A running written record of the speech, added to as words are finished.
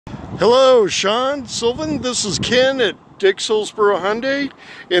Hello, Sean, Sylvan. This is Ken at Dick's Hillsboro Hyundai,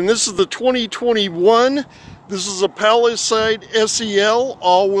 and this is the 2021. This is a Palisade SEL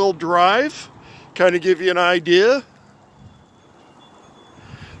all-wheel drive. Kind of give you an idea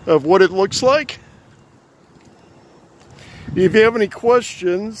of what it looks like. If you have any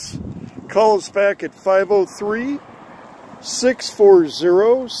questions, call us back at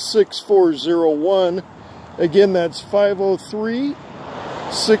 503-640-6401. Again, that's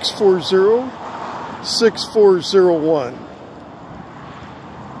 503-640-6401.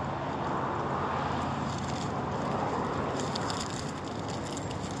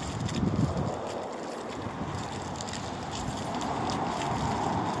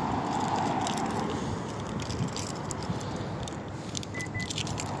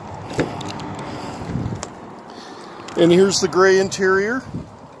 And here's the gray interior.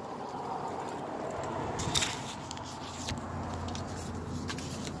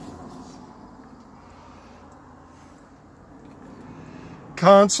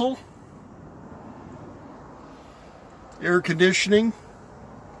 Console, air conditioning,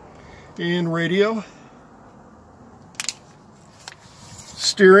 and radio,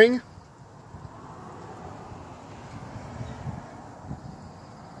 steering,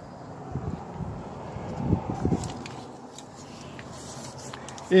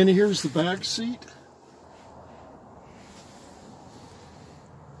 and here's the back seat.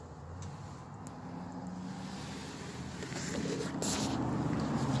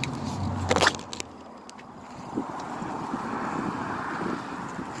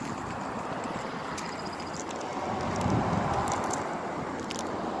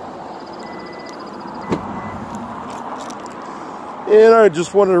 And I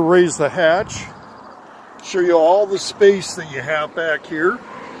just wanted to raise the hatch, show you all the space that you have back here.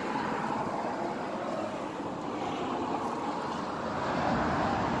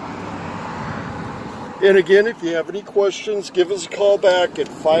 And again, if you have any questions, give us a call back at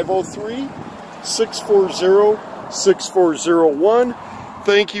 503-640-6401.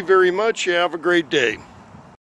 Thank you very much. You have a great day.